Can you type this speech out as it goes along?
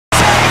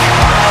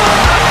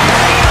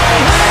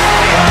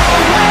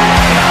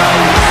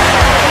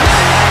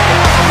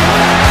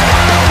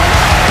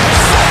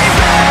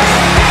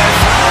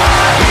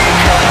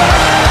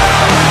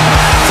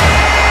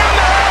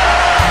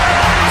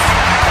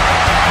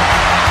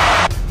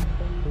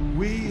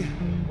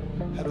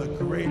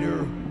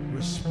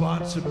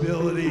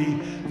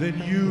than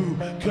you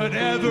could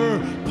ever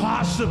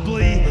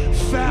possibly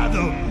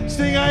fathom.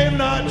 Sting, I am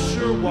not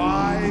sure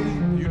why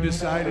you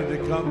decided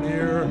to come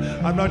here.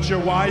 I'm not sure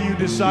why you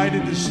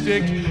decided to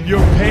stick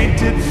your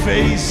painted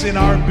face in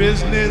our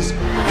business.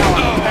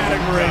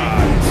 Pedigree.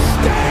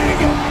 Sting!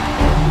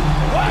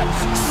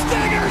 What's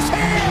Stinger's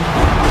here?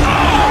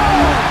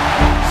 Oh!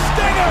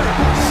 Stinger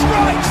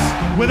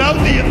strikes! Without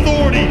the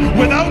authority,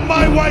 without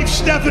my wife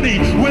Stephanie,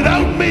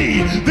 without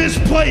me, this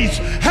place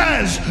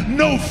has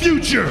no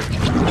future.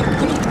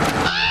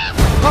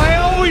 I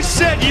always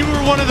said you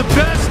were one of the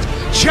best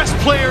chess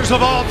players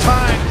of all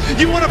time.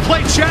 You want to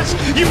play chess?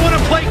 You want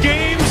to play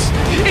games?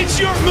 It's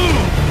your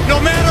move.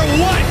 No matter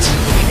what,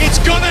 it's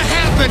gonna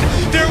happen.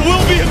 There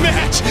will be a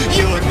match.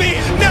 You and me,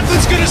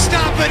 nothing's gonna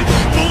stop it.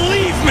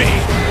 Believe me.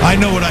 I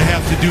know what I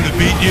have to do to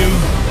beat you.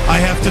 I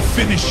have to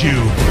finish you.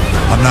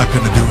 I'm not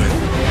gonna do it.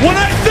 When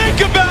I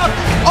think about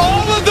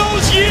all of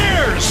those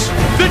years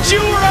that you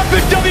were up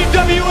at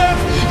WWF,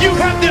 you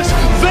had this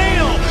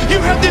veil,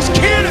 you had this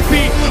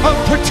canopy of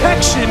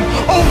protection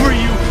over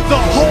you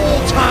the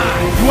whole time.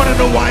 You wanna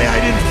know why I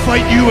didn't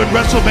fight you at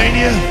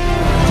WrestleMania?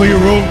 For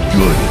your own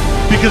good.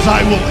 Because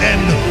I will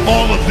end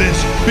all of this.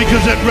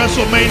 Because at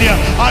WrestleMania,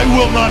 I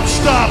will not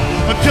stop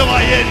until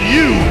I end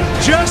you.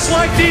 Just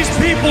like these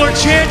people are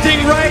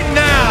chanting right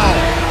now.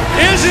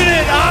 Isn't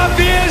it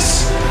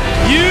obvious?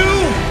 You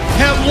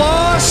have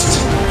lost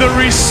the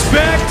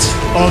respect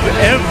of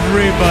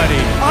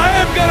everybody. I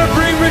am gonna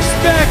bring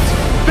respect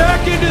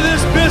back into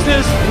this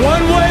business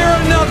one way or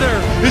another.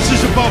 This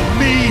is about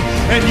me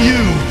and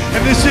you,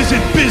 and this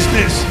isn't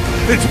business.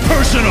 It's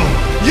personal.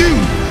 You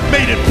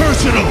made it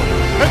personal,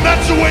 and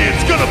that's the way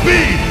it's gonna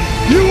be.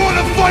 You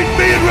wanna fight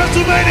me at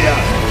WrestleMania?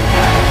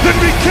 Then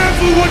be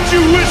careful what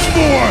you wish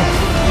for.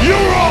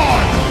 You're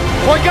on.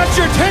 Well, I got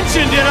your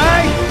attention, did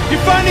I?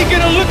 You're finally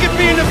gonna look at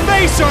me in the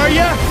face, are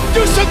ya?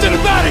 Do something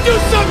about it, do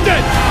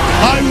something!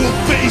 I will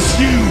face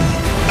you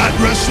at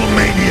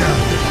WrestleMania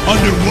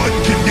under one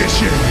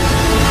condition.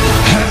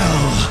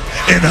 Hell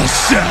in a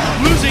cell.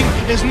 Losing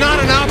is not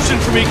an option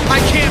for me. I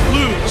can't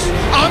lose.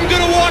 I'm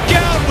gonna walk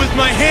out with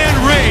my hand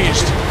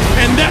raised,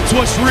 and that's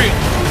what's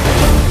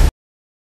real.